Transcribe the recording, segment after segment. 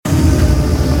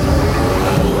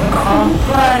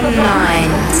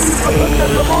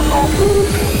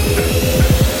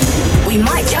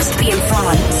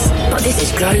This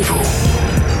is global.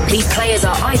 These players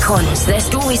are icons. Their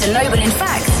stories are noble. In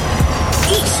fact,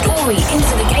 each story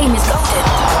into the game is golden.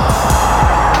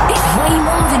 It's way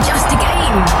more than just a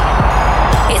game.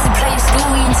 It's a player's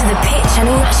story into the pitch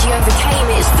and all that she overcame.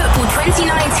 It's football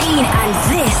 2019 and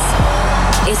this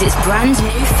is its brand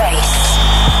new face.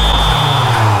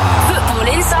 Football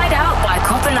Inside Out by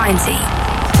Copper 90.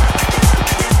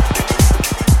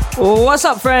 What's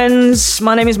up, friends?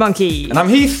 My name is Monkey. And I'm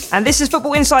Heath. And this is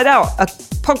Football Inside Out, a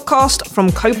podcast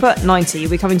from Copa 90.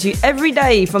 We're coming to you every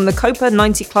day from the Copa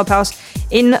 90 Clubhouse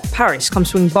in Paris. Come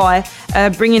swing by,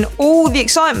 bringing all the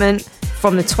excitement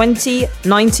from the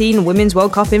 2019 Women's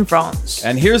World Cup in France.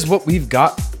 And here's what we've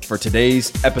got for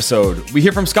today's episode. We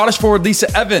hear from Scottish forward Lisa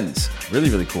Evans.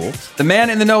 Really, really cool. The man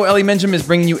in the know, Ellie Menjum, is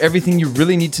bringing you everything you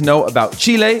really need to know about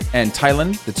Chile and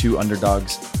Thailand, the two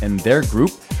underdogs in their group.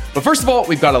 But first of all,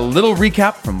 we've got a little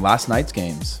recap from last night's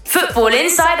games. Football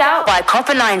Inside Out by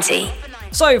Copper 90.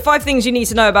 So, 5 things you need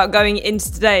to know about going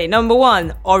into today. Number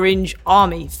 1, Orange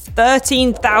Army.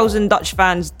 13,000 Dutch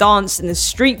fans danced in the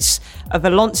streets of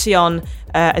Valenciennes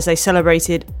as they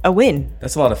celebrated a win.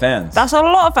 That's a lot of fans. That's a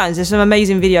lot of fans. There's some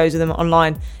amazing videos of them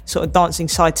online, sort of dancing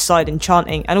side to side and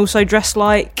chanting, and also dressed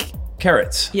like...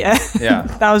 Carrots. Yeah. Yeah.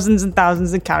 Thousands and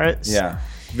thousands of carrots. Yeah.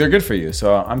 They're good for you,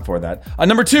 so I'm for that.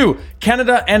 Number 2,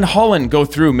 Canada and Holland go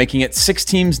through, making it 6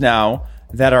 teams now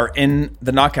that are in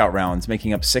the knockout rounds,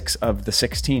 making up 6 of the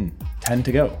 16. 10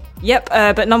 to go. Yep,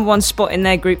 but number 1 spot in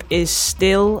their group is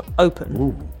still open.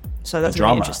 Ooh, so that's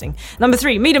really interesting. Number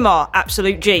 3, Miedema,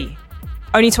 absolute G.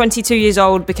 Only 22 years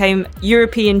old, became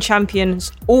European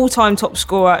champions, all-time top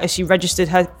scorer as she registered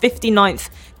her 59th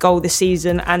goal this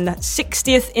season and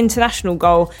 60th international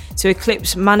goal to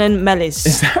eclipse Manon Melis.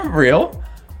 Is that real?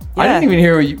 Yeah. I didn't even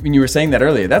hear when you were saying that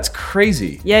earlier. That's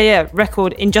crazy. Yeah.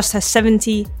 Record in just her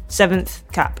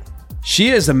 77th cap. She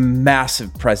is a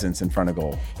massive presence in front of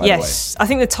goal, by the way. I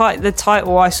think the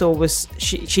title I saw was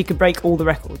she could break all the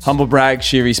records. Humble brag,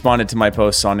 she responded to my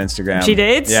posts on Instagram. She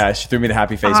did? Yeah, she threw me the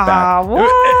happy face back.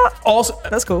 What? Also,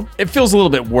 that's cool. It feels a little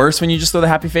bit worse when you just throw the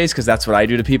happy face, because that's what I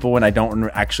do to people when I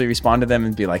don't actually respond to them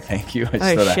and be like, thank you. I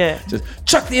just throw shit. that. Just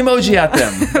chuck the emoji at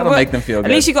them. That'll make them feel good.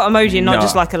 At least you got emoji and not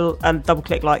just like a double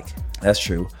click like. That's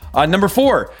true. Number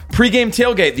 4, pre-game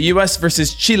tailgate. The U.S.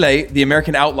 versus Chile. The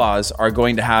American Outlaws are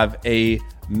going to have a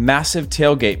massive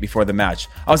tailgate before the match.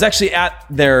 I was actually at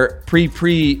their pre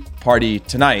party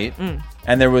tonight,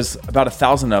 and there was about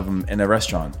 1,000 of them in the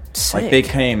restaurant. Sick. Like they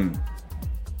came,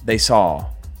 they saw,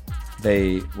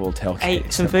 they will tailgate.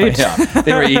 Ate some food. Yeah,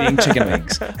 they were eating chicken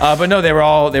wings. But no, they were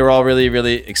all really,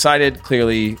 really excited.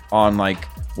 Clearly on the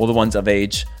ones of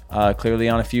age. Clearly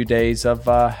on a few days of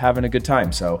having a good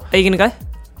time. So are you gonna go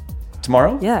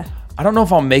tomorrow? Yeah. I don't know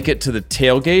if I'll make it to the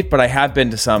tailgate, but I have been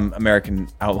to some American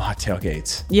Outlaw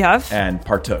tailgates. You have? And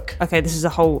partook. Okay, this is a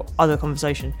whole other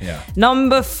conversation. Yeah.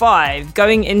 Number 5,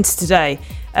 going into today.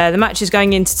 The matches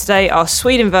going into today are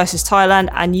Sweden versus Thailand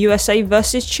and USA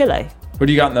versus Chile. Who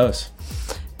do you got in those?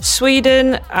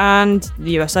 Sweden and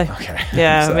the USA. Okay.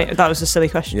 Yeah, I mean, that was a silly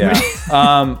question.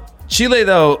 Yeah. Chile,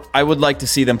 though, I would like to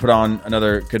see them put on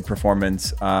another good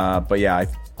performance. But yeah,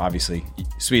 obviously,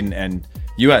 Sweden and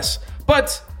US.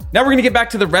 But now we're going to get back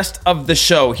to the rest of the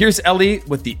show. Here's Ellie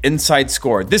with the inside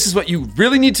score. This is what you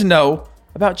really need to know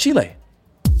about Chile.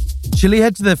 Chile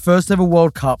head to their first ever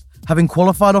World Cup, having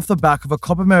qualified off the back of a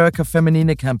Copa America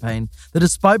Femenina campaign that,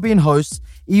 despite being hosts,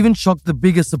 even shocked the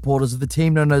biggest supporters of the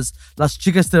team known as Las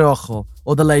Chicas de Rojo,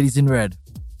 or the Ladies in Red.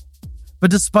 But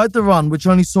despite the run, which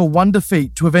only saw 1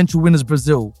 defeat to eventual winners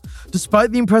Brazil,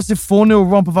 despite the impressive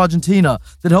 4-0 romp of Argentina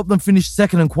that helped them finish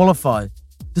second and qualify,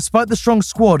 despite the strong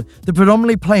squad that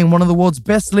predominantly play in one of the world's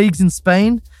best leagues in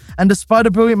Spain, and despite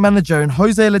a brilliant manager in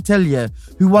Jose Letelier,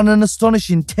 who won an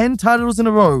astonishing 10 titles in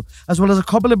a row, as well as a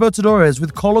Copa Libertadores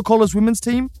with Colo-Colo's women's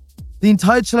team, the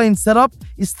entire Chilean setup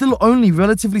is still only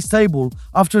relatively stable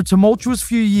after a tumultuous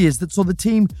few years that saw the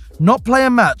team not play a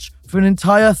match for an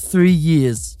entire 3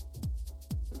 years.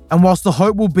 And whilst the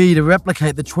hope will be to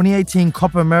replicate the 2018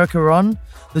 Copa America run,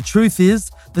 the truth is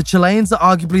the Chileans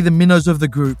are arguably the minnows of the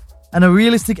group, and a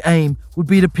realistic aim would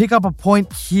be to pick up a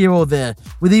point here or there,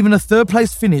 with even a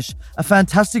third-place finish a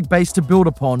fantastic base to build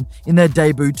upon in their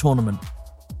debut tournament.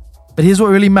 But here's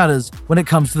what really matters when it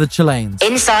comes to the Chileans.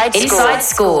 Inside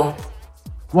score.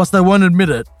 Whilst they won't admit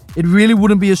it, it really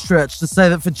wouldn't be a stretch to say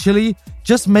that for Chile,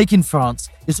 just making France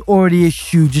is already a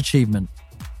huge achievement.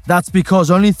 That's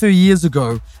because only 3 years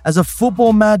ago, as a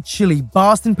football-mad Chile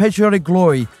basked in patriotic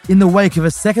glory in the wake of a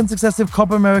second successive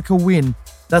Copa America win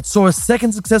that saw a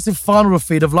second successive final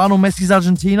defeat of Lionel Messi's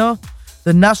Argentina,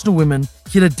 the national women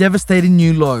hit a devastating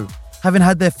new low, having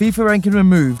had their FIFA ranking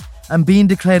removed and being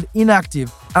declared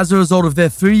inactive as a result of their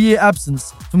 3-year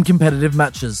absence from competitive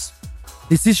matches.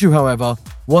 This issue, however,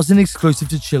 wasn't exclusive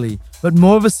to Chile, but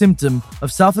more of a symptom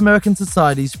of South American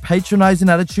society's patronizing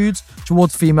attitudes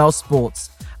towards female sports,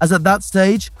 as at that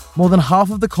stage, more than half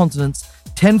of the continent's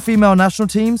 10 female national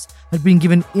teams had been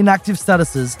given inactive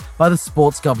statuses by the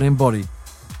sport's governing body.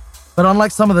 But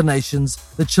unlike some of the nations,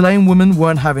 the Chilean women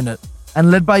weren't having it, and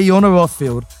led by Iona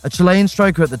Rothfield, a Chilean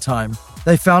striker at the time,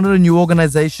 they founded a new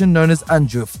organization known as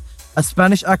ANJUF, a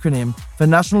Spanish acronym for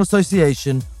National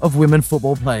Association of Women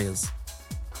Football Players.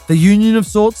 The union of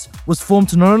sorts was formed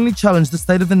to not only challenge the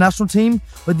state of the national team,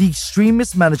 but the extreme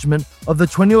mismanagement of the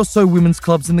 20 or so women's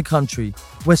clubs in the country,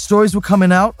 where stories were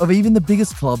coming out of even the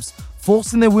biggest clubs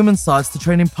forcing their women's sides to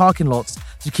train in parking lots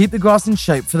to keep the grass in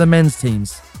shape for the men's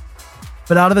teams.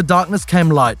 But out of the darkness came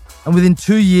light, and within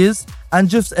 2 years,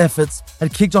 ANJUF's efforts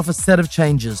had kicked off a set of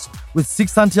changes, with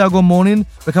Six Santiago Morning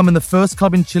becoming the first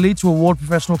club in Chile to award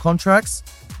professional contracts,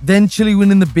 then Chile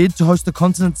winning the bid to host the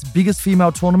continent's biggest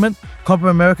female tournament, Copa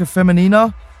America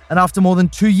Femenina, and after more than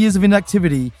 2 years of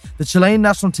inactivity, the Chilean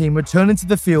national team returned into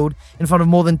the field in front of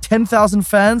more than 10,000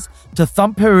 fans to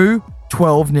thump Peru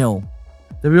 12-0.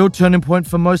 The real turning point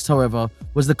for most, however,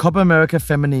 was the Copa America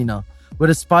Femenina, where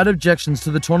despite objections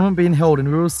to the tournament being held in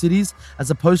rural cities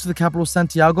as opposed to the capital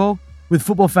Santiago, with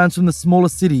football fans from the smaller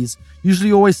cities,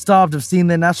 usually always starved of seeing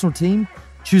their national team,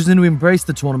 choosing to embrace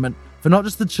the tournament for not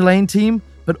just the Chilean team,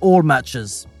 but all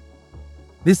matches.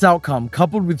 This outcome,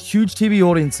 coupled with huge TV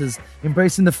audiences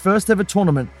embracing the first ever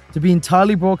tournament to be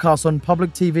entirely broadcast on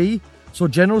public TV, saw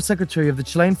General Secretary of the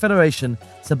Chilean Federation,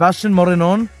 Sebastián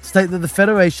Morenón, state that the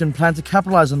federation planned to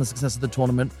capitalize on the success of the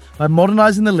tournament by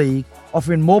modernizing the league,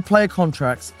 offering more player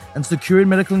contracts, and securing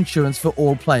medical insurance for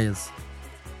all players.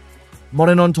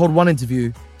 Morenón told one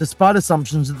interview, despite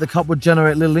assumptions that the cup would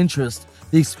generate little interest,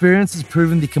 the experience has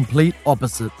proven the complete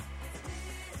opposite.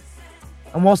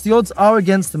 And whilst the odds are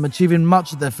against them achieving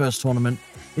much at their first tournament,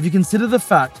 if you consider the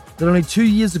fact that only 2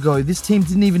 years ago this team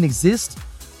didn't even exist,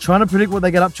 trying to predict what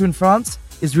they get up to in France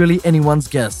is really anyone's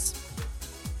guess.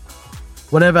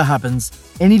 Whatever happens,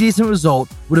 any decent result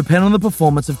would depend on the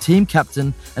performance of team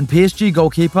captain and PSG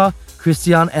goalkeeper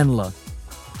Christiane Endler.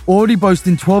 Already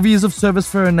boasting 12 years of service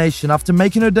for her nation after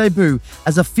making her debut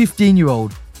as a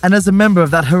 15-year-old, and as a member of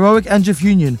that heroic ANJUF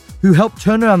union who helped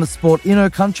turn around the sport in her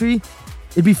country,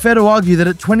 it'd be fair to argue that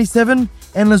at 27,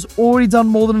 Endler's already done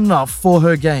more than enough for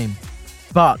her game.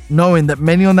 But knowing that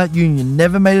many on that union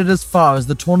never made it as far as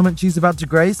the tournament she's about to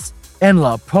grace,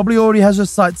 Endler probably already has her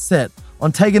sights set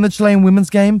on taking the Chilean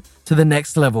women's game to the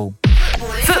next level.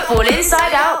 Football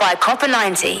Inside Out by Copper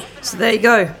 90. So there you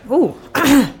go. Ooh,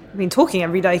 I've been talking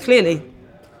every day, clearly.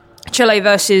 Chile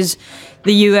versus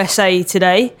the USA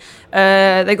today.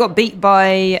 They got beat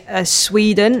by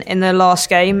Sweden in their last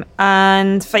game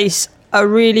and face a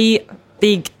really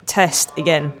big test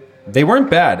again. They weren't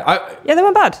bad. Yeah, they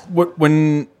weren't bad.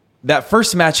 When that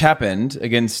first match happened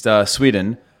against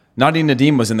Sweden, Nadine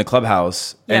Nadim was in the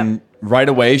clubhouse, and right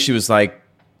away she was like,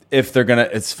 if they're going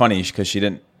to... It's funny because she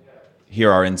didn't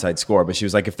hear our inside score, but she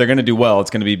was like, if they're going to do well, it's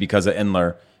going to be because of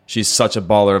Endler. She's such a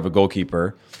baller of a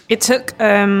goalkeeper. It took...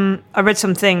 I read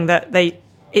something that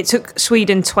it took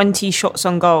Sweden 20 shots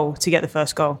on goal to get the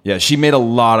first goal. Yeah, she made a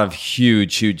lot of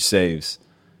huge saves.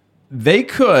 They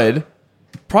could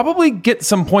probably get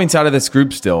some points out of this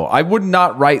group still. I would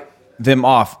not write them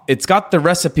off. It's got the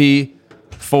recipe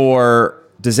for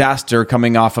disaster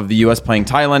coming off of the U.S. playing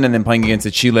Thailand and then playing against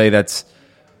a Chile that's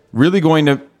really going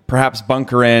to perhaps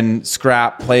bunker in,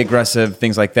 scrap, play aggressive,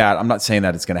 things like that. I'm not saying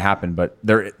that it's going to happen, but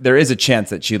there is a chance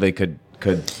that Chile could.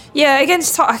 Yeah, I can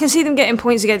see them getting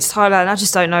points against Thailand. I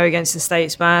just don't know against the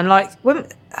States, man. Like,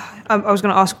 I was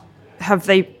going to ask, have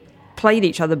they played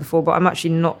each other before? But I'm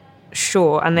actually not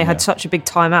sure. And they had such a big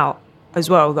timeout as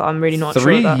well that I'm really not sure.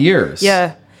 3 years.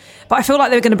 Yeah. But I feel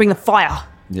like they're going to bring the fire.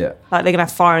 Yeah. Like they're going to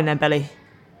have fire in their belly.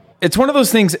 It's one of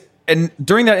those things, and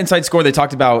during that inside score, they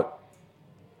talked about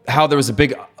how there was a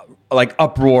big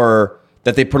uproar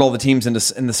that they put all the teams in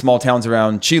the small towns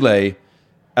around Chile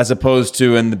as opposed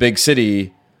to in the big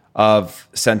city of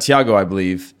Santiago, I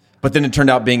believe. But then it turned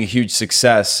out being a huge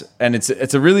success, and it's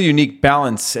a really unique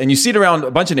balance. And you see it around a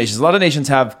bunch of nations. A lot of nations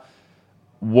have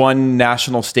one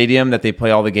national stadium that they play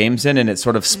all the games in, and it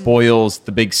sort of spoils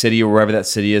the big city or wherever that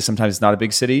city is. Sometimes it's not a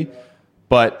big city.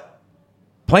 But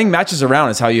playing matches around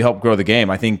is how you help grow the game.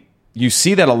 I think you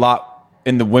see that a lot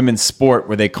in the women's sport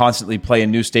where they constantly play in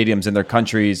new stadiums in their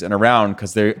countries and around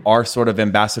because they are sort of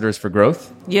ambassadors for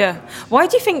growth. Yeah. Why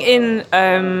do you think in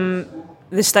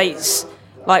the States,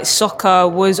 like soccer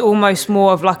was almost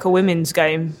more of like a women's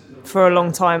game for a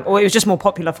long time, or it was just more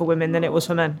popular for women than it was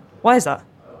for men? Why is that?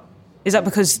 Is that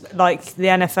because like the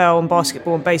NFL and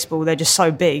basketball and baseball, they're just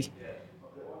so big?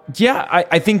 Yeah,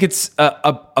 I think it's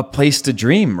a place to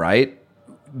dream, right?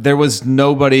 There was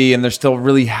nobody, and there still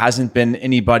really hasn't been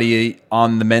anybody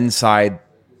on the men's side.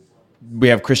 We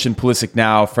have Christian Pulisic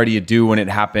now, Freddie Adu when it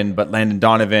happened, but Landon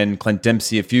Donovan, Clint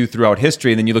Dempsey, a few throughout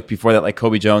history. And then you look before that like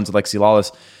Kobe Jones, Alexi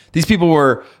Lawless. These people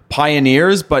were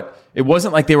pioneers, but it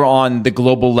wasn't like they were on the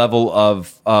global level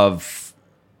of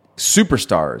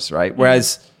superstars, right?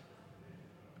 Whereas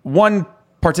one,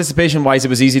 participation-wise, it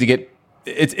was easy to get.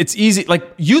 It's easy. Like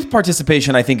youth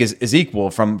participation, I think is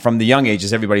equal from the young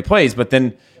ages. Everybody plays, but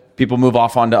then people move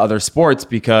off onto other sports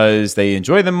because they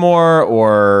enjoy them more,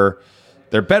 or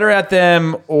they're better at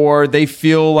them, or they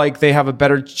feel like they have a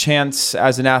better chance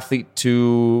as an athlete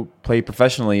to play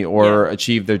professionally or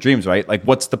achieve their dreams. Right? Like,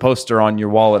 what's the poster on your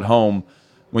wall at home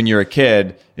when you're a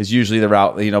kid is usually the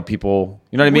route. People.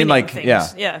 You know what I mean? Like,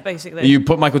 things. yeah, basically. You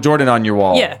put Michael Jordan on your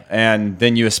wall, Yeah. and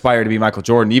then you aspire to be Michael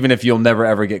Jordan, even if you'll never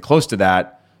ever get close to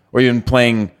that, or even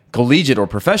playing collegiate or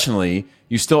professionally,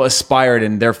 you still aspired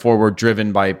and therefore were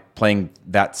driven by playing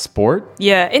that sport.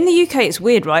 Yeah, in the UK it's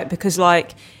weird, right? Because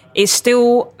like it's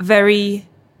still very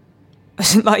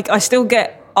like I still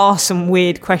get asked some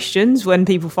weird questions when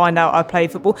people find out I play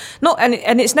football.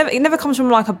 It never comes from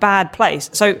like a bad place.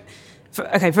 So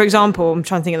for example, I'm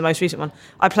trying to think of the most recent one.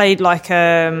 I played like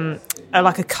a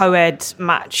co-ed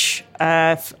match,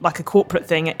 like a corporate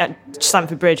thing at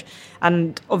Stamford Bridge,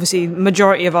 and obviously the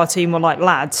majority of our team were like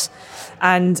lads.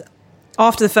 And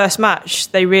after the first match,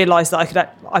 they realised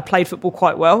that I played football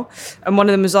quite well, and one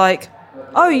of them was like,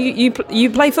 "Oh, you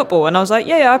play football?" And I was like,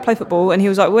 "Yeah, I play football." And he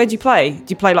was like, "Where do you play? Do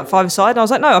you play like 5-a-side?" And I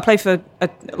was like, "No, I play for an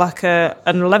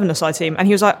 11-a-side team." And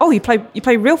he was like, "Oh, you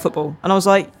play real football?" And I was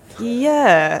like,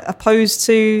 yeah, opposed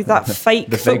to that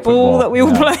fake football that we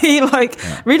all play.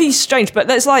 Really strange. But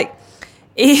that's like,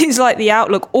 it is like the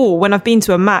outlook. Or when I've been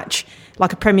to a match,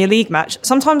 like a Premier League match,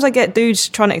 sometimes I get dudes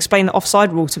trying to explain the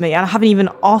offside rule to me, and I haven't even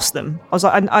asked them. I was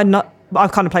like,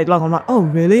 I've kind of played along. I'm like, oh,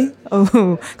 really?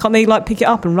 Oh, can't they like pick it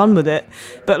up and run with it?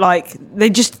 But like, they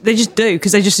just do,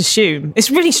 because they just assume. It's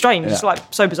really strange. Yeah. It's like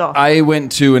so bizarre. I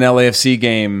went to an LAFC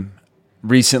game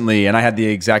recently, and I had the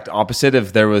exact opposite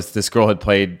of, there was this girl had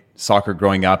played soccer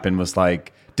growing up and was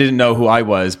like, didn't know who I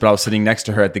was, but I was sitting next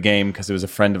to her at the game because it was a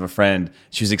friend of a friend.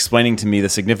 She was explaining to me the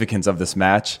significance of this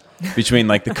match between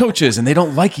like the coaches, and they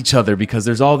don't like each other because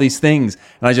there's all these things.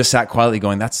 And I just sat quietly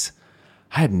going, I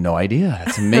had no idea.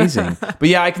 That's amazing. But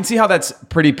yeah, I can see how that's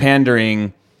pretty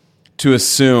pandering to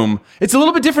assume. It's a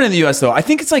little bit different in the US though. I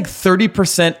think it's like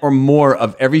 30% or more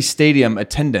of every stadium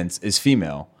attendance is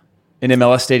female in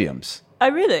MLS stadiums. Oh,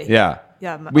 really? Yeah.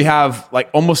 Yeah. We have like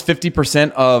almost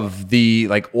 50% of the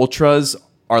like ultras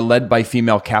are led by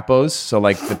female capos. So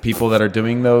like the people that are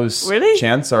doing those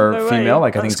chants are female.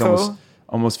 Like I think it's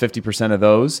almost 50% of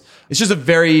those. It's just a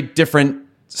very different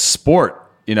sport,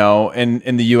 in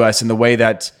the US, in the way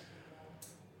that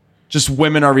just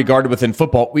women are regarded within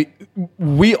football.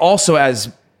 We also,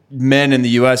 as men in the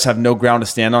US, have no ground to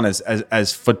stand on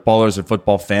as footballers or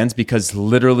football fans, because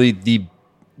literally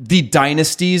the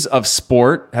dynasties of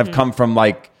sport have come from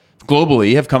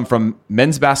globally have come from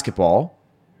men's basketball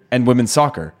and women's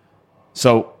soccer.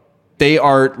 So they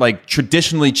are like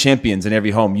traditionally champions in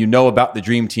every home. You know about the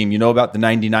Dream Team, you know about the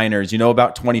 99ers, you know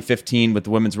about 2015 with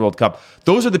the Women's World Cup.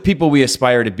 Those are the people we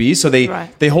aspire to be. So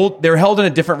they're held in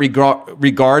a different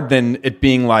regard than it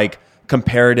being like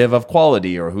comparative of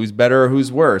quality or who's better or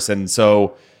who's worse. And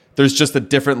so there's just a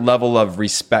different level of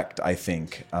respect, I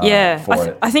think.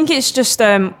 I think it's just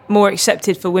more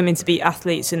accepted for women to be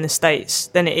athletes in the States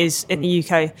than it is in the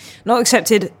UK. Not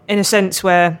accepted in a sense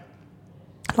where,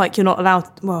 like, you're not allowed.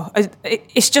 Well,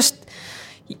 it's just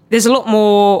there's a lot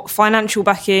more financial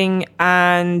backing,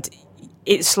 and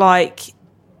it's like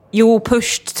you're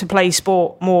pushed to play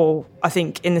sport more, I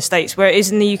think, in the States. Where it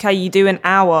is in the UK, you do an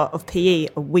hour of PE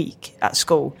a week at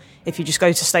school if you just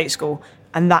go to state school,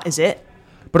 and that is it.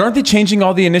 But aren't they changing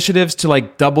all the initiatives to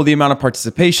like double the amount of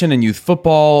participation in youth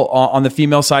football on the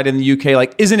female side in the UK?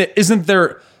 Like, isn't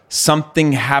there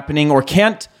something happening, or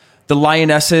can't the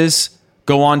Lionesses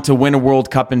go on to win a World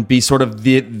Cup and be sort of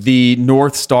the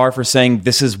North Star for saying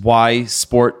this is why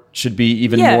sport should be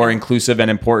even more inclusive and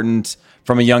important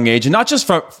from a young age? And not just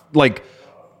from like,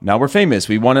 now we're famous,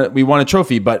 we won a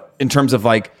trophy, but in terms of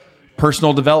like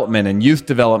personal development and youth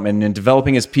development and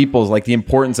developing as peoples, like the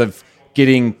importance of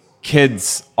getting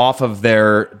kids off of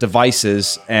their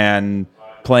devices and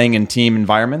playing in team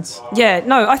environments? Yeah,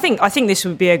 no, I think this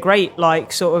would be a great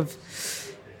like sort of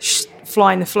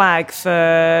flying the flag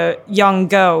for young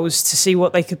girls to see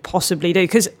what they could possibly do.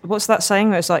 Because what's that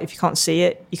saying? It's like, if you can't see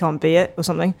it, you can't be it, or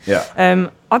something. Yeah.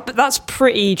 That's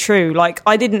pretty true. Like,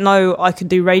 I didn't know I could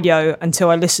do radio until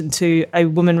I listened to a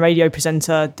woman radio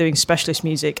presenter doing specialist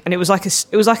music, and it was like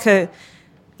a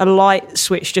light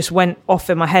switch just went off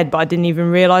in my head, but I didn't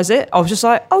even realize it. I was just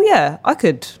like, oh yeah, I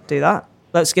could do that.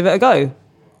 Let's give it a go.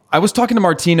 I was talking to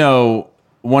Martino,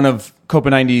 one of Copa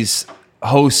 90's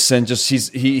hosts, and just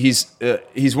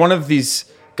he's one of these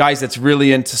guys that's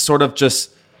really into sort of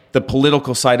just the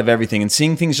political side of everything and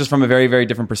seeing things just from a very, very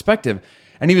different perspective.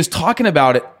 And he was talking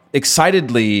about it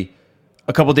excitedly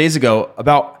a couple days ago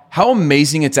about how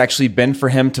amazing it's actually been for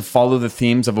him to follow the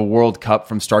themes of a World Cup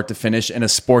from start to finish in a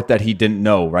sport that he didn't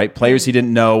know, right? Players he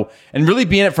didn't know, and really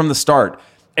be in it from the start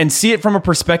and see it from a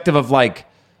perspective of like,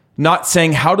 not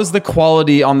saying how does the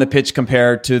quality on the pitch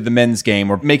compare to the men's game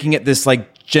or making it this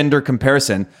like gender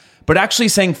comparison, but actually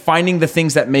saying finding the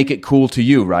things that make it cool to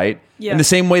you, right? Yeah. In the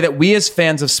same way that we as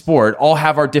fans of sport all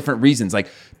have our different reasons. Like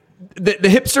the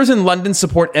hipsters in London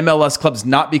support MLS clubs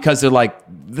not because they're like,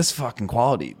 this fucking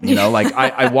quality, you know, like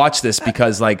I watch this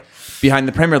because like behind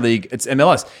the Premier League, it's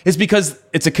MLS. It's because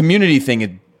it's a community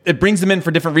thing. It brings them in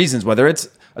for different reasons, whether it's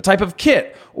a type of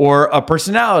kit or a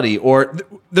personality, or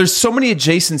there's so many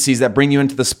adjacencies that bring you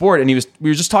into the sport. And we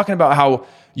were just talking about how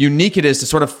unique it is to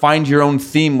sort of find your own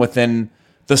theme within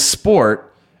the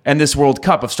sport and this World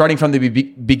Cup of starting from the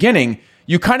beginning.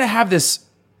 You kind of have this,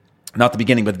 not the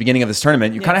beginning, but the beginning of this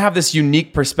tournament, you kind of have this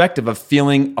unique perspective of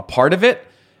feeling a part of it,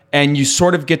 and you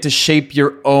sort of get to shape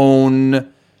your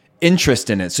own interest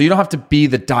in it. So you don't have to be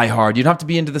the diehard. You don't have to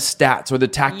be into the stats or the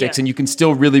tactics, and you can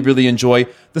still really, really enjoy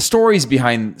the stories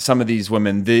behind some of these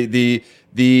women, the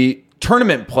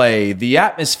tournament play, the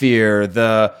atmosphere,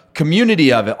 the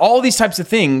community of it. All these types of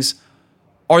things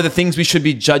are the things we should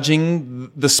be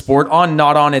judging the sport on,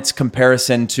 not on its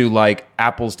comparison to like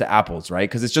apples to apples, right?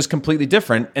 Because it's just completely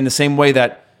different in the same way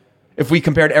that if we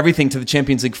compared everything to the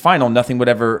Champions League final, nothing would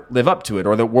ever live up to it,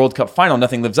 or the World Cup final,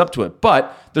 nothing lives up to it.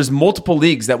 But there's multiple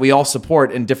leagues that we all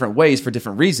support in different ways for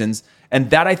different reasons. And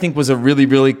that, I think, was a really,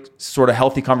 really sort of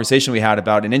healthy conversation we had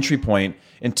about an entry point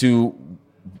into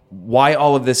why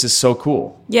all of this is so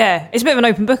cool. Yeah, it's a bit of an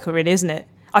open book, really, isn't it?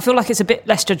 I feel like it's a bit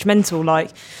less judgmental.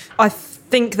 Like, I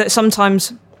think that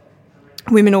sometimes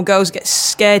women or girls get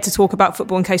scared to talk about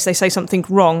football in case they say something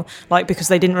wrong, like because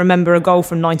they didn't remember a goal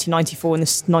from 1994 in the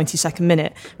 92nd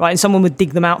minute, right? And someone would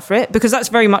dig them out for it, because that's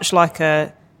very much like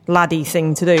a laddie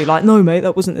thing to do. Like, no, mate,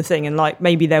 that wasn't the thing. And like,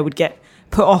 maybe they would get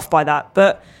put off by that.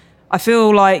 But I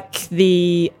feel like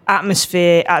the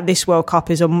atmosphere at this World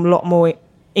Cup is a lot more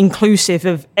inclusive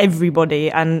of everybody,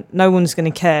 and no one's going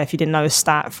to care if you didn't know a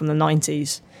stat from the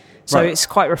 90s. So right. It's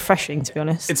quite refreshing, to be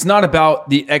honest. It's not about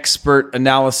the expert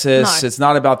analysis. No. It's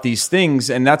not about these things.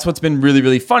 And that's what's been really,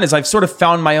 really fun, is I've sort of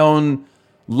found my own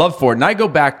love for it. And I go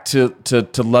back to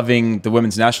loving the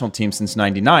women's national team since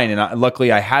 99. And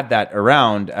luckily I had that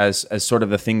around as sort of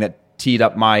the thing that teed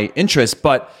up my interest.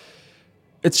 But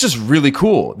it's just really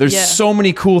cool. There's so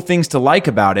many cool things to like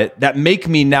about it that make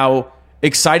me now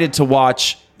excited to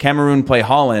watch Cameroon play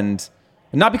Holland.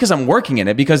 And not because I'm working in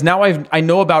it, because now I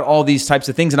know about all these types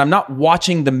of things, and I'm not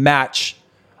watching the match.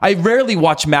 I rarely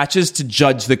watch matches to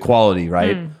judge the quality,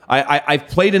 right? I've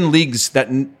played in leagues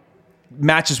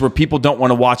matches where people don't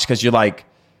want to watch because you're like,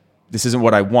 this isn't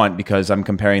what I want, because I'm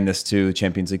comparing this to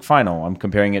Champions League final. I'm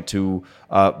comparing it to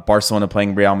Barcelona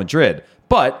playing Real Madrid.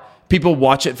 But people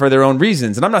watch it for their own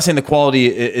reasons. And I'm not saying the quality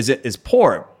is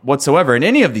poor whatsoever in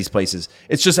any of these places.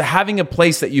 It's just having a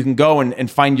place that you can go and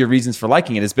find your reasons for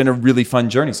liking it. It's been a really fun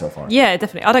journey so far. Yeah,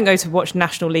 definitely. I don't go to watch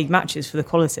National League matches for the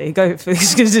quality. I go for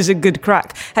because it's a good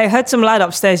crack. Hey, I heard some lad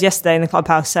upstairs yesterday in the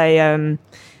clubhouse say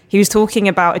he was talking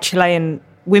about a Chilean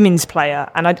women's player,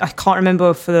 and I can't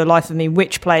remember for the life of me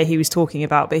which player he was talking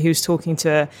about, but he was talking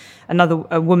to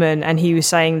a woman, and he was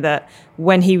saying that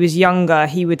when he was younger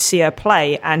he would see her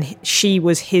play and she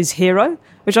was his hero,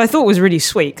 which I thought was really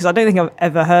sweet, because I don't think I've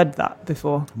ever heard that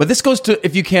before. But this goes to,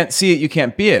 if you can't see it, you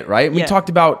can't be it, right? We talked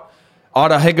about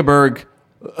Ada Hegerberg,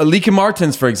 Lieke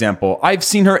Martens, for example. I've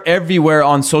seen her everywhere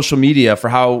on social media for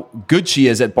how good she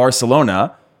is at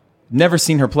Barcelona. Never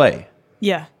seen her play.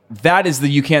 Yeah. That is the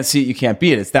you can't see it, you can't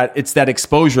be it. It's that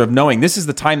exposure of knowing this is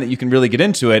the time that you can really get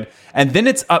into it. And then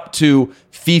it's up to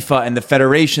FIFA and the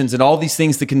federations and all these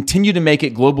things to continue to make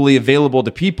it globally available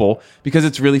to people, because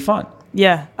it's really fun.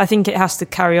 Yeah, I think it has to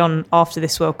carry on after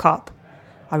this World Cup.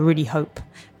 I really hope.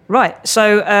 Right,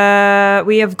 so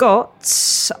we have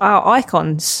got our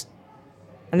icons.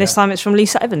 And this time it's from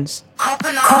Lisa Evans.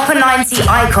 Copa 90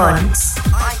 icons.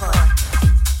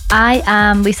 I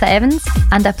am Lisa Evans,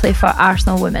 and I play for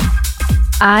Arsenal Women.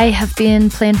 I have been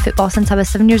playing football since I was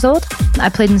 7 years old. I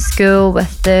played in school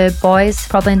with the boys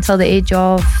probably until the age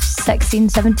of 16,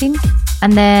 17.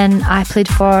 And then I played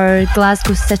for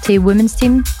Glasgow City women's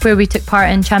team, where we took part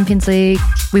in Champions League.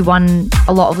 We won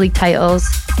a lot of league titles.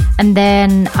 And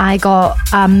then I got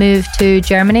a move to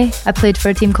Germany. I played for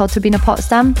a team called Turbine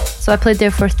Potsdam. So I played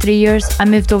there for 3 years. I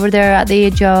moved over there at the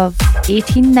age of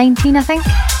 18, 19, I think.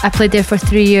 I played there for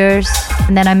 3 years.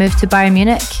 And then I moved to Bayern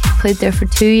Munich. Played there for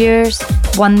 2 years.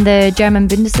 Won the German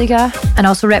Bundesliga. And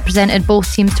also represented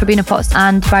both teams, Turbine Potsdam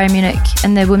and Bayern Munich,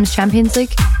 in the Women's Champions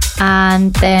League.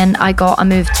 And then I got a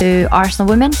move to Arsenal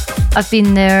Women. I've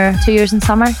been there 2 years in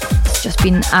summer. It's just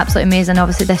been absolutely amazing.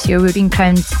 Obviously this year we've been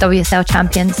crowned WSL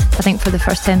champions. I think for the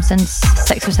first time since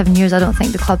 6 or 7 years, I don't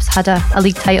think the club's had a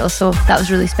league title, so that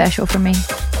was really special for me.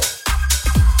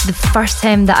 The first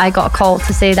time that I got a call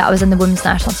to say that I was in the women's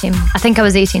national team, I think I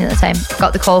was 18 at the time.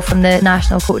 Got the call from the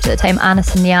national coach at the time,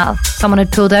 Anissa Nial. Someone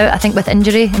had pulled out, I think with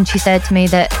injury, and she said to me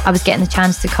that I was getting the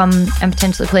chance to come and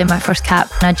potentially play my first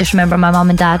cap. And I just remember my mum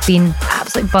and dad being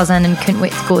absolutely buzzing and couldn't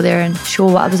wait to go there and show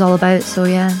what I was all about. So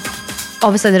yeah.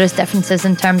 Obviously there is differences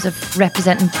in terms of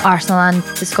representing Arsenal and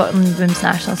the Scotland women's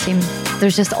national team.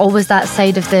 There's just always that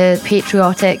side of the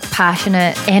patriotic,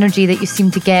 passionate energy that you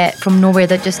seem to get from nowhere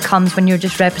that just comes when you're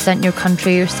just representing your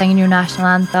country or singing your national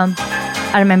anthem.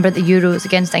 I remember the Euros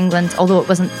against England, although it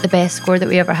wasn't the best score that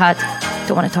we ever had.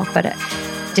 Don't want to talk about it.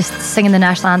 Just singing the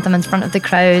national anthem in front of the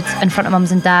crowd, in front of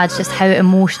mums and dads, just how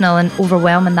emotional and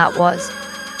overwhelming that was.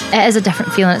 It is a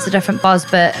different feeling, it's a different buzz,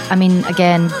 but I mean,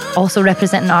 again, also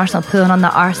representing Arsenal, pulling on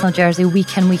that Arsenal jersey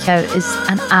week in, week out is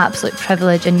an absolute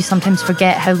privilege, and you sometimes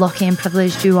forget how lucky and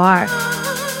privileged you are.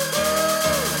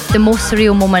 The most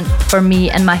surreal moment for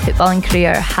me in my footballing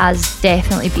career has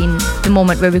definitely been the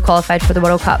moment where we qualified for the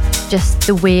World Cup. Just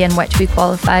the way in which we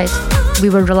qualified. We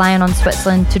were relying on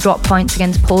Switzerland to drop points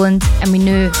against Poland, and we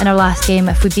knew in our last game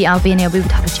if we beat Albania we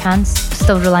would have a chance.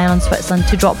 Still relying on Switzerland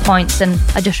to drop points, and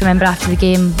I just remember after the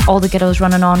game all the girls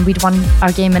running on. We'd won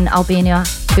our game in Albania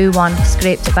 2-1,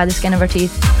 scraped it by the skin of our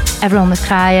teeth. Everyone was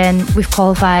crying, we've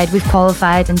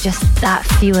qualified, and just that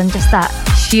feeling, just that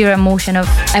sheer emotion of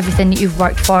everything that you've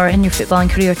worked for in your footballing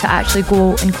career to actually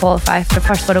go and qualify for the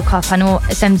first World Cup. I know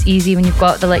it sounds easy when you've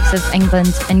got the likes of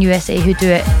England and USA who do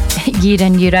it year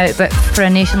in, year out, but for a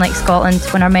nation like Scotland,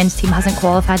 when our men's team hasn't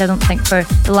qualified, I don't think for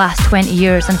the last 20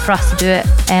 years, and for us to do it,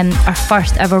 our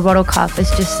first ever World Cup is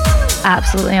just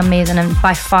absolutely amazing, and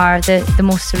by far the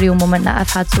most surreal moment that I've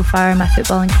had so far in my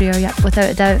footballing career, yeah, without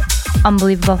a doubt.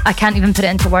 Unbelievable. I can't even put it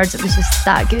into words. It was just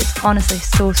that good. Honestly,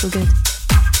 so good.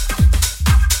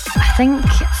 I think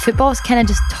football's kind of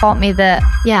just taught me that,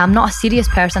 yeah, I'm not a serious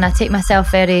person. I take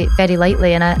myself very, very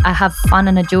lightly, and I have fun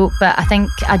and a joke, but I think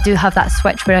I do have that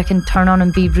switch where I can turn on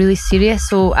and be really serious.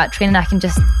 So at training I can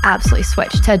just absolutely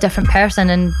switch to a different person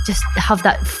and just have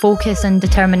that focus and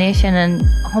determination and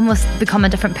almost become a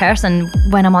different person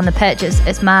when I'm on the pitch.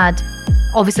 It's mad.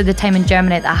 Obviously the time in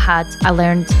Germany that I had, I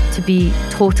learned to be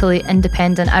totally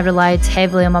independent. I relied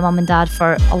heavily on my mum and dad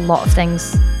for a lot of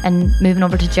things, and moving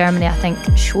over to Germany I think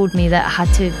showed me that I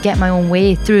had to get my own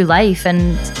way through life,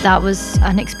 and that was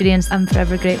an experience I'm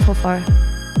forever grateful for.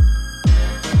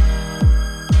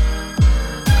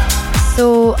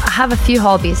 So I have a few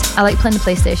hobbies. I like playing the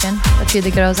PlayStation. A few of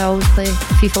the girls, I always play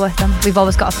FIFA with them. We've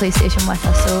always got a PlayStation with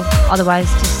us, so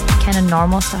otherwise just kind of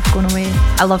normal stuff going away.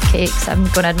 I love cakes, I'm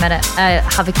going to admit it. I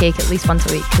have a cake at least once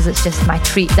a week because it's just my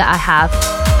treat that I have.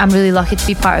 I'm really lucky to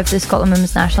be part of the Scotland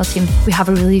Women's National Team. We have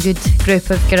a really good group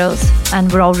of girls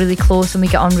and we're all really close and we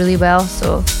get on really well,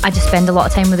 so I just spend a lot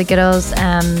of time with the girls,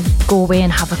 go away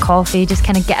and have a coffee, just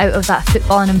kind of get out of that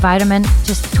footballing environment,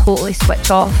 just totally switch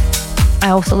off. I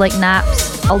also like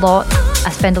naps a lot.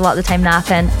 I spend a lot of the time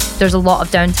napping. There's a lot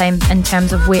of downtime in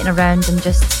terms of waiting around and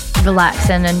just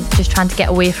relaxing and just trying to get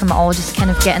away from it all, just kind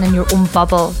of getting in your own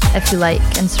bubble, if you like,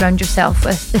 and surround yourself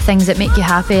with the things that make you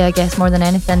happy, I guess, more than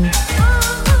anything.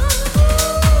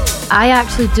 I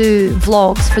actually do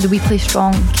vlogs for the We Play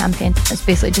Strong campaign. It's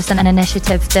basically just an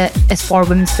initiative that is for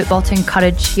women's football to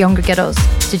encourage younger girls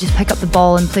to just pick up the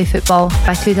ball and play football.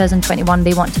 By 2021,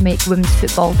 they want to make women's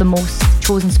football the most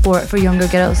chosen sport for younger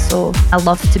girls, so I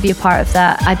love to be a part of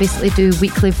that. I basically do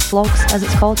weekly vlogs, as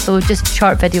it's called, so just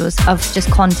short videos of just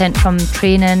content from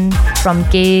training, from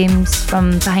games,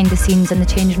 from behind the scenes in the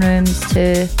changing rooms,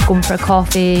 to going for a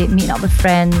coffee, meeting up with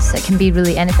friends. It can be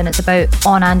really anything. It's about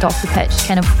on and off the pitch,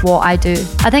 kind of what I do.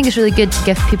 I think it's really good to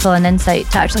give people an insight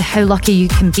to actually how lucky you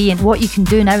can be and what you can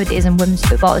do nowadays in women's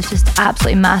football. It's just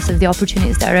absolutely massive, the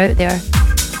opportunities that are out there.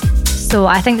 So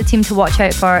I think the team to watch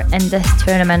out for in this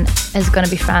tournament is going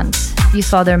to be France. you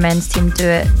saw their men's team do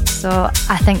it. So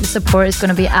I think the support is going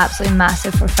to be absolutely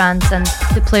massive for France, and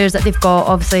the players that they've got,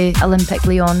 obviously Olympique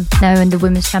Lyon now in the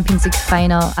Women's Champions League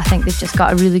final. I think they've just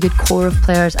got a really good core of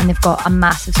players, and they've got a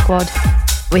massive squad.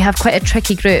 We have quite a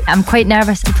tricky group. I'm quite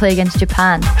nervous to play against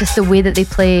Japan. Just the way that they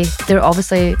play, they're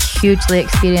obviously hugely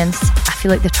experienced. I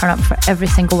feel like they turn up for every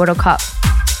single World Cup.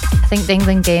 I think the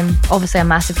England game, obviously a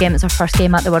massive game. It's our first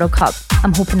game at the World Cup.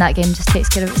 I'm hoping that game just takes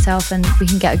care of itself and we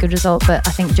can get a good result. But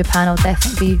I think Japan will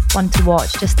definitely be one to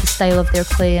watch, just the style of their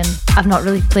play. And I've not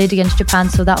really played against Japan,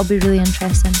 so that'll be really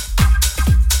interesting.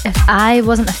 If I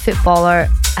wasn't a footballer,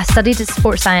 I studied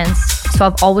sports science, so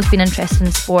I've always been interested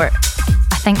in sport.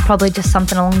 I think probably just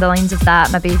something along the lines of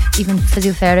that, maybe even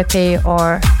physiotherapy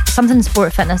or something in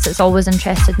sport fitness. It's always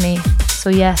interested me. So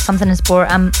yeah, something in sport.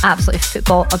 I'm absolutely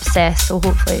football obsessed, so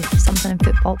hopefully something in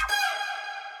football.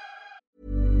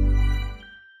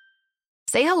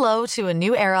 Say hello to a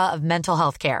new era of mental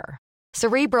health care.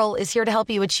 Cerebral is here to help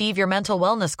you achieve your mental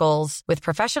wellness goals with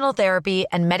professional therapy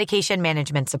and medication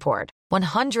management support.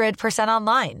 100%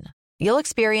 online. You'll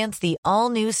experience the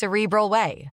all-new Cerebral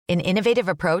Way, an innovative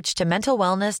approach to mental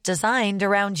wellness designed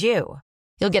around you.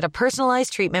 You'll get a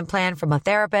personalized treatment plan from a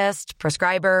therapist,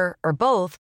 prescriber, or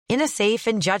both in a safe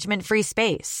and judgment-free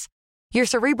space. Your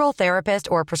Cerebral therapist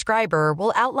or prescriber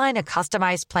will outline a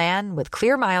customized plan with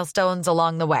clear milestones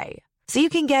along the way, so you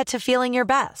can get to feeling your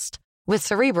best. With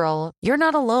Cerebral, you're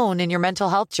not alone in your mental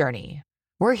health journey.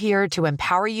 We're here to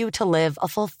empower you to live a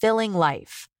fulfilling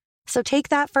life. So take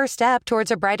that first step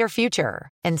towards a brighter future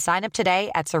and sign up today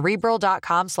at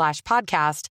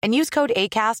Cerebral.com/podcast and use code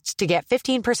ACAST to get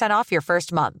 15% off your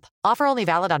first month. Offer only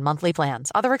valid on monthly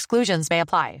plans. Other exclusions may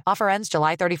apply. Offer ends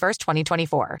July 31st,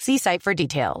 2024. See site for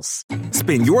details.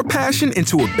 Spin your passion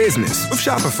into a business with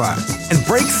Shopify and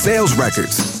break sales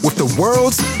records with the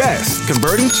world's best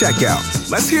converting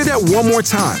checkout. Let's hear that one more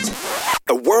time.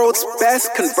 The world's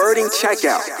best converting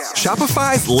checkout.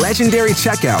 Shopify's legendary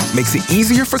checkout makes it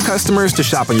easier for customers to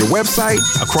shop on your website,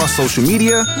 across social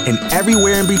media, and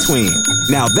everywhere in between.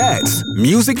 Now that's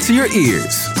music to your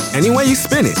ears. Any way you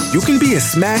spin it, you can be a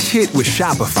smash hit with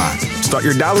Shopify. Start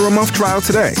your $1 a month trial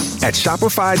today at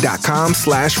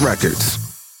shopify.com/records.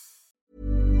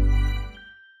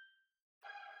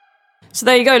 So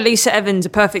there you go, Lisa Evans, a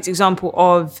perfect example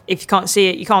of if you can't see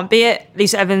it, you can't be it.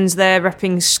 Lisa Evans there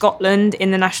repping Scotland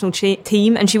in the national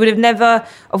team, and she would have never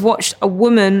have watched a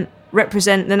woman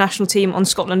represent the national team on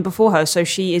Scotland before her, so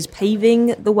she is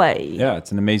paving the way. Yeah,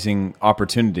 it's an amazing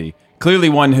opportunity. Clearly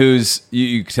one who's,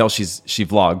 you can tell she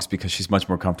vlogs because she's much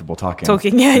more comfortable talking than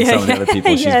some of the other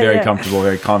people. She's very comfortable,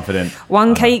 very confident.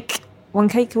 One cake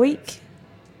a week?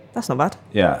 That's not bad.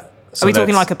 Yeah. So are we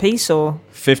talking like a piece or?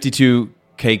 52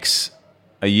 cakes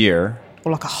a year.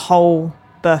 Or like a whole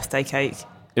birthday cake.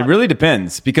 It really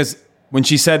depends, because when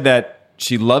she said that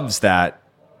she loves that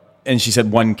and she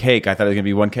said one cake, I thought it was going to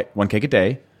be one cake a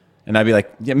day. And I'd be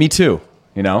like, yeah, me too.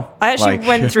 You know? I actually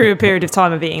went through a period of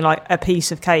time of eating like a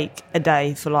piece of cake a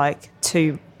day for like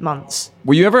 2 months.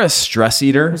 Were you ever a stress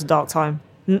eater? It was a dark time.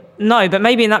 No, but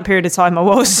maybe in that period of time I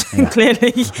was,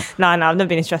 clearly. No, I've never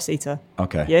been a stress eater.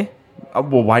 Okay. You?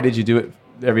 Well, why did you do it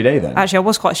every day then? Actually, I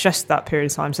was quite stressed that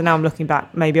period of time, so now I'm looking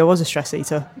back, maybe I was a stress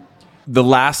eater. The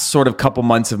last sort of couple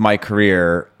months of my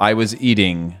career, I was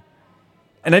eating,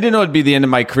 and I didn't know it'd be the end of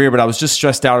my career, but I was just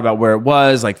stressed out about where it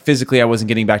was. Like physically, I wasn't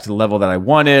getting back to the level that I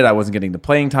wanted. I wasn't getting the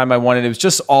playing time I wanted. It was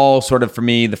just all sort of, for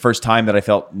me, the first time that I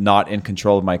felt not in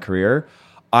control of my career.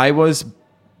 I was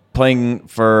playing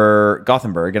for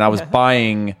Gothenburg, and I was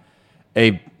buying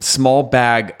a small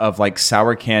bag of like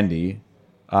sour candy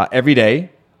every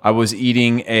day. I was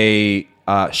eating a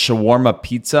shawarma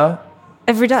pizza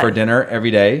every day for dinner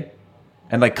every day,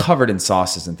 and like covered in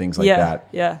sauces and things like that.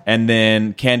 Yeah. And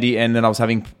then candy, and then I was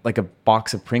having like a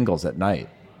box of Pringles at night.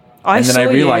 And then I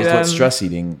realized what stress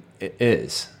eating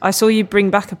is. I saw you bring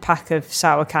back a pack of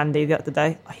sour candy the other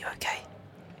day. Are you okay?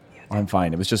 I'm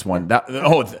fine. It was just one.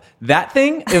 That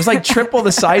thing. It was like triple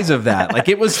the size of that. Like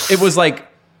it was like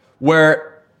where.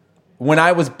 When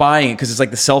I was buying it, because it's like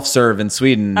the self-serve in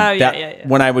Sweden,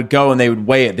 when I would go and they would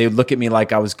weigh it, they would look at me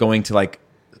like I was going to like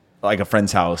a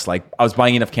friend's house. Like I was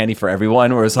buying enough candy for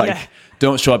everyone, where it's like,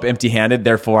 don't show up empty-handed.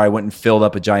 Therefore, I went and filled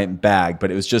up a giant bag. But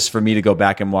it was just for me to go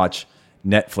back and watch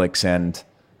Netflix and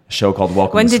a show called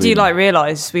Welcome When to did Sweden. you like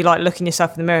realize, we like looking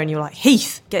yourself in the mirror and you're like,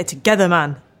 Heath, get it together,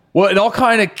 man? Well, it all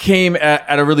kind of came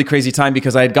at a really crazy time,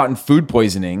 because I had gotten food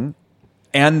poisoning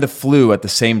and the flu at the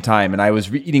same time. And I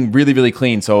was eating really, really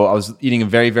clean. So I was eating a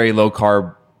very, very low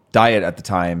carb diet at the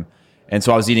time. And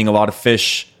so I was eating a lot of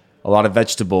fish, a lot of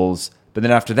vegetables. But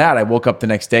then after that, I woke up the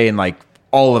next day and like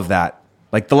all of that,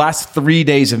 like the last 3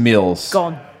 days of meals.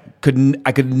 Gone. could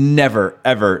never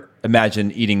ever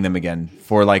imagine eating them again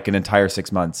for like an entire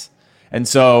 6 months. And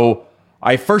so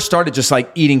I first started just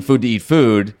like eating food to eat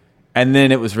food, and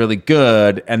then it was really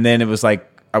good, and then it was like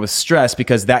I was stressed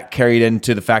because that carried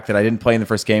into the fact that I didn't play in the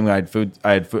first game. I had food,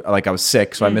 like I was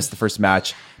sick, so I missed the first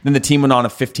match. Then the team went on a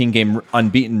 15-game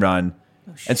unbeaten run.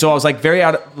 And so I was like very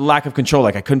lack of control.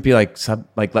 Like I couldn't be like,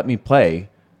 let me play,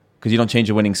 because you don't change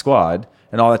a winning squad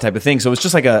and all that type of thing. So it was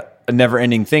just like a never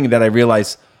ending thing that I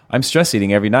realized I'm stress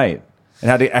eating every night and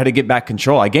had to get back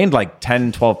control. I gained like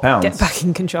 10, 12 pounds. Get back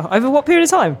in control. Over what period of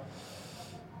time?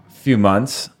 Few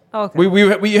months. Oh, okay.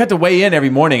 We had to weigh in every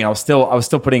morning. I was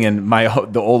still putting in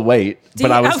the old weight, but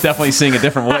I was definitely seeing a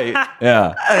different weight.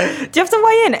 Yeah. Do you have to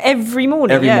weigh in every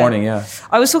morning? Every morning, yeah.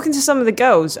 I was talking to some of the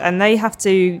girls, and they have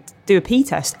to do a pee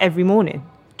test every morning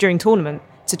during tournament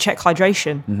to check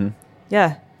hydration. Mm-hmm.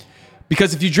 Yeah.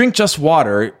 Because if you drink just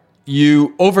water,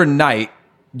 overnight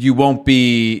you won't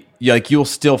be you'll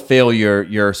still fail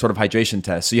your sort of hydration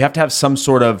test. So you have to have some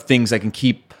sort of things that can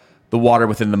keep the water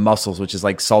within the muscles, which is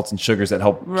like salts and sugars that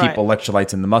help keep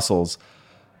electrolytes in the muscles.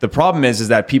 The problem is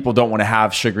that people don't want to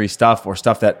have sugary stuff or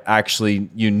stuff that actually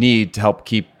you need to help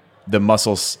keep the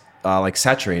muscles like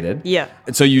saturated. Yeah.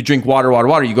 And so you drink water.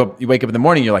 You wake up in the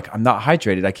morning, you're like, I'm not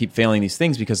hydrated. I keep failing these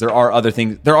things because there are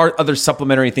other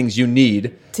supplementary things you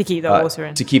need to keep that water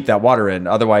in. To keep that water in.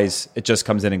 Otherwise, it just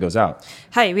comes in and goes out.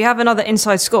 Hey, we have another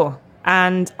inside score,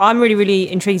 and I'm really,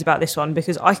 really intrigued about this one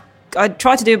because I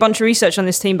tried to do a bunch of research on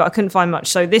this team, but I couldn't find much.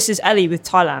 So this is Ellie with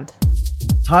Thailand.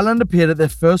 Thailand appeared at their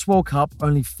first World Cup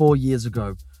only 4 years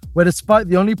ago, where despite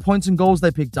the only points and goals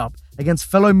they picked up against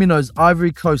fellow minnows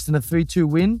Ivory Coast in a 3-2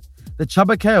 win, the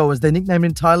Chabakeo, as they're nicknamed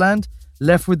in Thailand,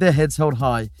 left with their heads held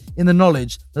high in the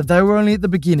knowledge that they were only at the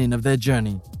beginning of their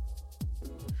journey.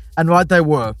 And right they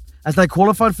were, as they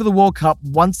qualified for the World Cup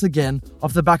once again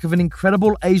off the back of an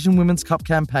incredible Asian Women's Cup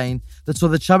campaign that saw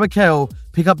the Chabakeo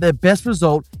pick up their best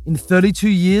result in 32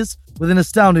 years with an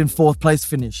astounding 4th place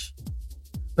finish.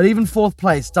 But even 4th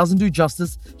place doesn't do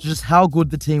justice to just how good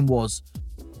the team was,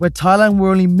 where Thailand were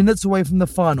only minutes away from the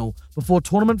final before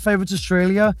tournament favourites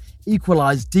Australia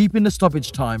equalised deep into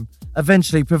stoppage time,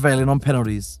 eventually prevailing on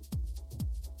penalties.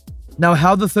 Now,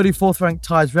 how the 34th ranked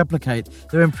Thais replicate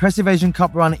their impressive Asian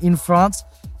Cup run in France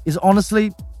is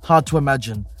honestly hard to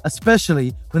imagine,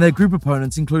 especially when their group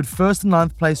opponents include 1st and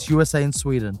 9th place USA and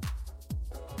Sweden.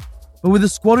 But with a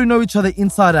squad who know each other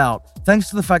inside out, thanks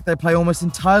to the fact they play almost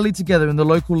entirely together in the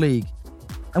local league,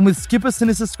 and with skipper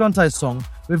Sinisa Skrante's song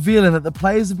revealing that the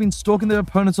players have been stalking their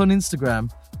opponents on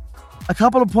Instagram, a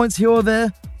couple of points here or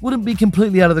there wouldn't be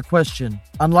completely out of the question.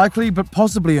 Unlikely, but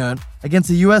possibly earned against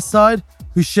a US side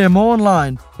who share more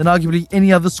online than arguably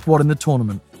any other squad in the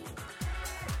tournament.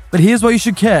 But here's what you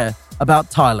should care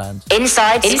about Thailand.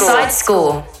 Inside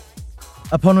Score.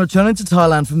 Upon returning to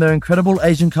Thailand from their incredible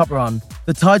Asian Cup run,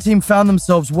 the Thai team found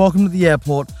themselves welcomed at the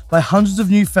airport by hundreds of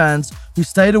new fans who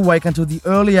stayed awake until the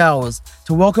early hours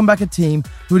to welcome back a team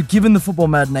who had given the football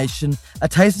mad nation a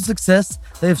taste of success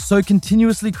they have so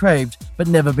continuously craved but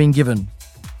never been given.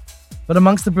 But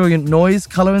amongst the brilliant noise,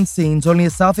 colour and scenes only a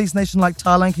Southeast nation like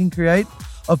Thailand can create,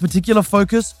 of particular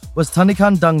focus was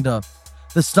Thanikan Dangda,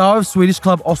 the star of Swedish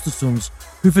club Östersunds,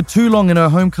 who for too long in her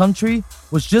home country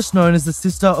was just known as the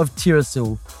sister of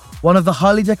Tirasil, one of the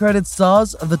highly decorated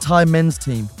stars of the Thai men's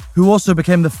team, who also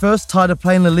became the first Thai to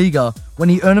play in La Liga when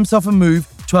he earned himself a move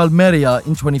to Almeria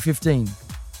in 2015.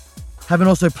 Having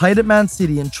also played at Man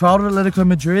City and trialled at Atletico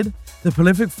Madrid, the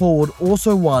prolific forward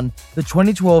also won the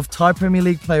 2012 Thai Premier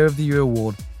League Player of the Year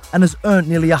award and has earned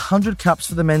nearly 100 caps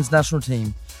for the men's national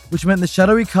team, which meant the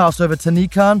shadowy cast over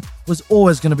Thanikan was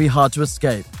always going to be hard to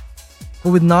escape.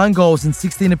 But with 9 goals in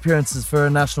 16 appearances for her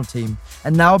national team,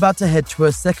 and now about to head to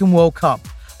her second World Cup,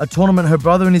 a tournament her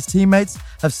brother and his teammates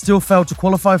have still failed to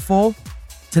qualify for,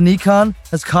 Thanikan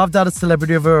has carved out a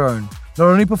celebrity of her own, not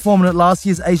only performing at last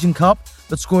year's Asian Cup,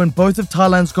 but scoring both of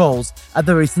Thailand's goals at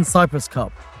the recent Cyprus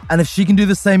Cup. And if she can do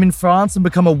the same in France and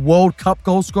become a World Cup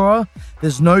goal scorer,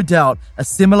 there's no doubt a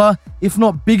similar, if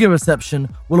not bigger reception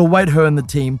will await her and the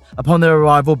team upon their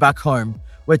arrival back home,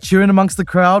 where cheering amongst the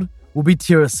crowd will be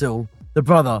Tirasil, the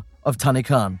brother of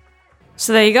Thanikan.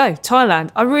 So there you go, Thailand.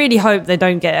 I really hope they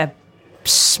don't get a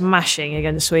smashing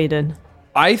against Sweden.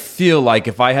 I feel like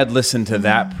if I had listened to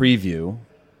that preview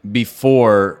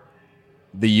before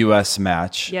the US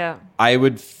match, I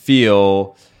would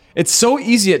feel... It's so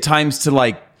easy at times to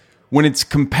like... When it's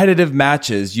competitive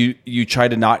matches, you try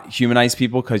to not humanize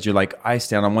people because you're like, I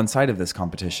stand on one side of this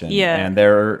competition and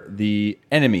they're the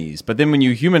enemies. But then when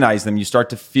you humanize them, you start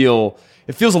to feel,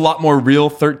 it feels a lot more real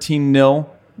 13-0.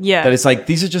 Yeah. That it's like,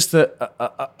 these are just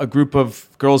a group of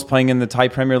girls playing in the Thai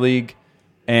Premier League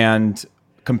and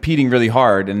competing really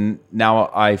hard, and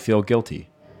now I feel guilty.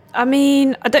 I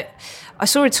mean, I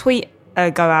saw a tweet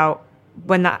go out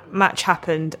when that match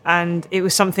happened, and it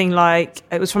was something like,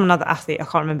 it was from another athlete, I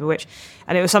can't remember which,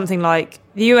 and it was something like,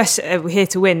 the US are here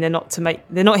to win, they're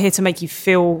not here to make you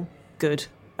feel good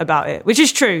about it, which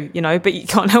is true, you know, but you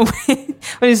can't help it.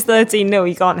 When it's 13-0,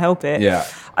 you can't help it. Yeah.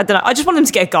 I don't know. I just want them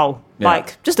to get a goal. Yeah.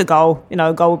 Like, just a goal. You know,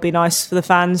 a goal would be nice for the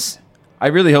fans. I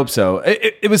really hope so.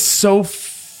 It was so...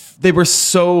 they were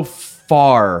so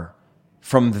far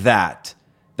from that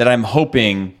I'm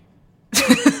hoping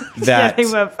that... Yeah, they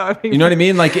were far. You know what I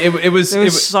mean? Like, it was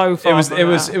so far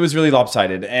it was really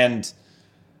lopsided. And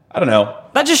I don't know.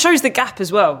 That just shows the gap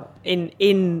as well in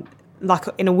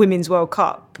a women's World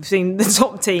Cup between the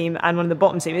top team and one of the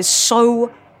bottom team. It's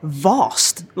so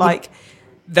vast. Like,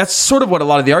 that's sort of what a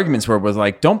lot of the arguments were, was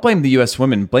like, don't blame the US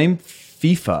women, blame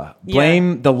FIFA,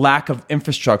 blame the lack of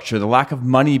infrastructure, the lack of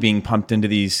money being pumped into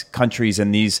these countries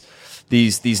and these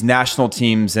national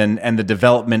teams and the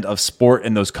development of sport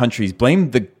in those countries.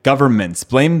 Blame the governments,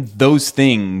 blame those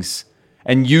things,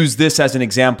 and use this as an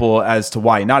example as to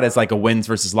why, not as like a wins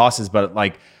versus losses, but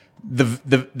like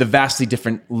the vastly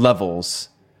different levels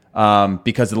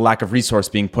because of the lack of resource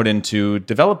being put into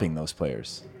developing those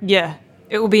players. Yeah,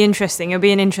 it will be interesting. It'll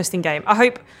be an interesting game. I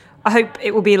hope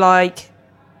it will be like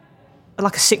a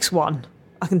 6-1.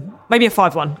 Maybe a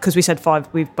 5-1, because we said 5.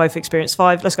 We've both experienced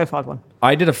 5. Let's go 5-1.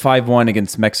 I did a 5-1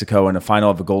 against Mexico in a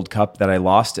final of a Gold Cup that I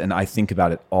lost, and I think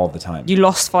about it all the time. You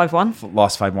lost 5-1?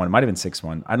 Lost 5-1. It might have been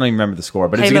 6-1. I don't even remember the score,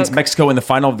 but it's against Mexico in the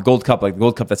final of the Gold Cup, like the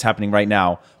Gold Cup that's happening right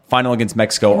now. Final against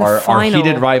Mexico, our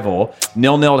heated rival.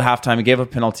 0-0 at halftime. We gave a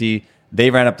penalty.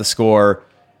 They ran up the score.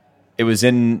 It was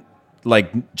in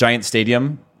like Giant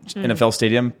Stadium, NFL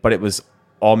Stadium, but it was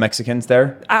all Mexicans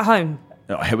there. At home?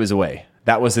 No, it was away.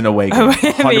 That was an away game,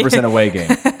 100% away game.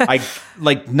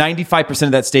 95%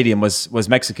 of that stadium was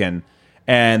Mexican,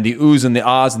 and the oohs and the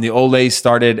ahs and the oles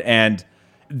started, and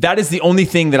that is the only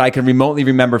thing that I can remotely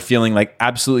remember feeling like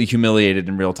absolutely humiliated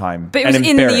in real time. But it was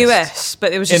in the US,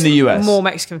 but it was just in the US. More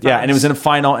Mexican fans. Yeah, and it was in a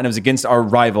final, and it was against our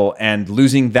rival, and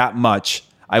losing that much,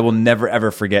 I will never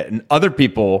ever forget, and other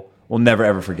people will never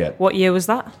ever forget. What year was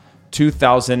that?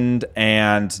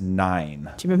 2009. Do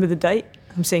you remember the date?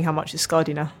 I'm seeing how much it's scarred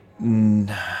you now. Do you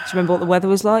remember what the weather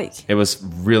was like? It was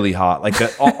really hot. Like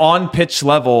the on pitch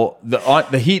level,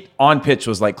 the heat on pitch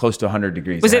was like close to 100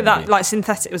 degrees. Was it that like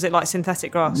synthetic? Was it like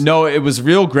synthetic grass? No, it was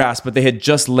real grass, but they had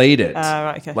just laid it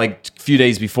right, okay. like a few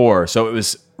days before. So it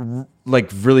was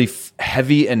like really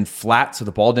heavy and flat. So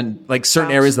the ball didn't, like certain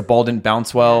areas, the ball didn't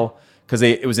bounce well because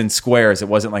it was in squares. It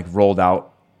wasn't like rolled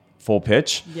out full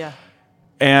pitch. Yeah.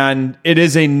 And it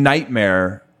is a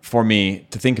nightmare for me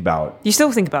to think about. You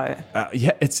still think about it?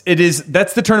 Yeah, it is.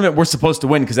 That's the tournament we're supposed to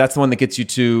win because that's the one that gets you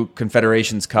to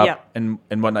Confederations Cup and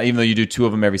whatnot, even though you do 2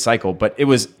 of them every cycle. But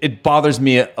it bothers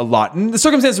me a lot. And the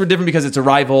circumstances were different because it's a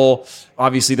rival.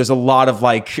 Obviously, there's a lot of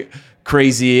like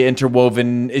crazy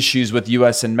interwoven issues with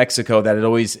US and Mexico that it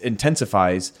always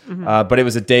intensifies. Mm-hmm. But it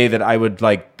was a day that I would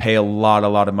like pay a lot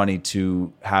of money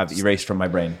to have erased from my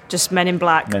brain. Just Men in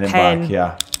Black, Men in pen. Black,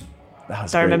 yeah.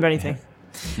 Don't remember anything.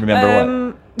 Remember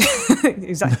what?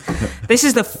 Exactly.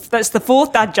 That's the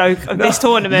 4th dad joke of this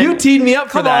tournament. You teed me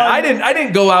up for that. On. I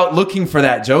didn't go out looking for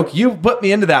that joke. You put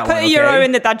me into that one. Put a euro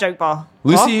in the dad joke bar.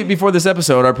 Lucy, before this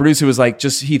episode, our producer was like,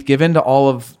 just Heath, give in to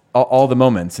all the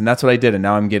moments, and that's what I did, and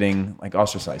now I'm getting like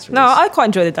ostracized for this. I quite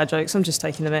enjoy the dad jokes. I'm just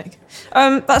taking the mic.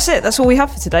 That's it. That's all we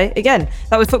have for today. Again,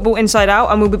 that was Football Inside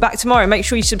Out, and we'll be back tomorrow. Make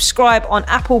sure you subscribe on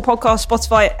Apple Podcasts,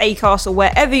 Spotify, Acast, or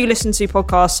wherever you listen to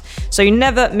podcasts so you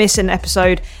never miss an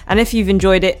episode. And if you've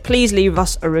enjoyed it, please leave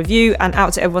us a review, and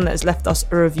out to everyone that has left us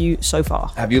a review so far.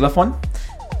 Have you left one?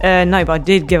 No, but I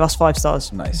did give us 5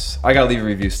 stars. Nice. I gotta leave a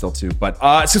review still too.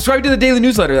 But subscribe to the daily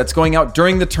newsletter that's going out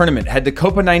during the tournament. Head to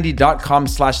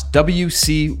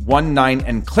copa90.com/WC19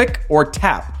 and click or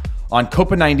tap on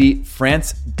Copa90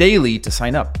 France Daily to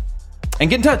sign up.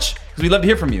 And get in touch, because we'd love to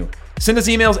hear from you. Send us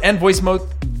emails and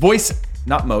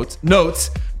notes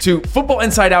to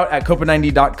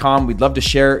footballinsideout@copa90.com. We'd love to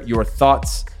share your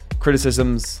thoughts,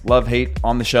 criticisms, love, hate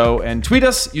on the show, and tweet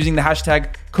us using the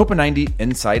hashtag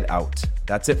Copa90InsideOut.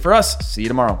 That's it for us. See you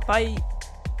tomorrow. Bye.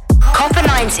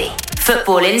 Copa90,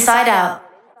 Football Inside Out.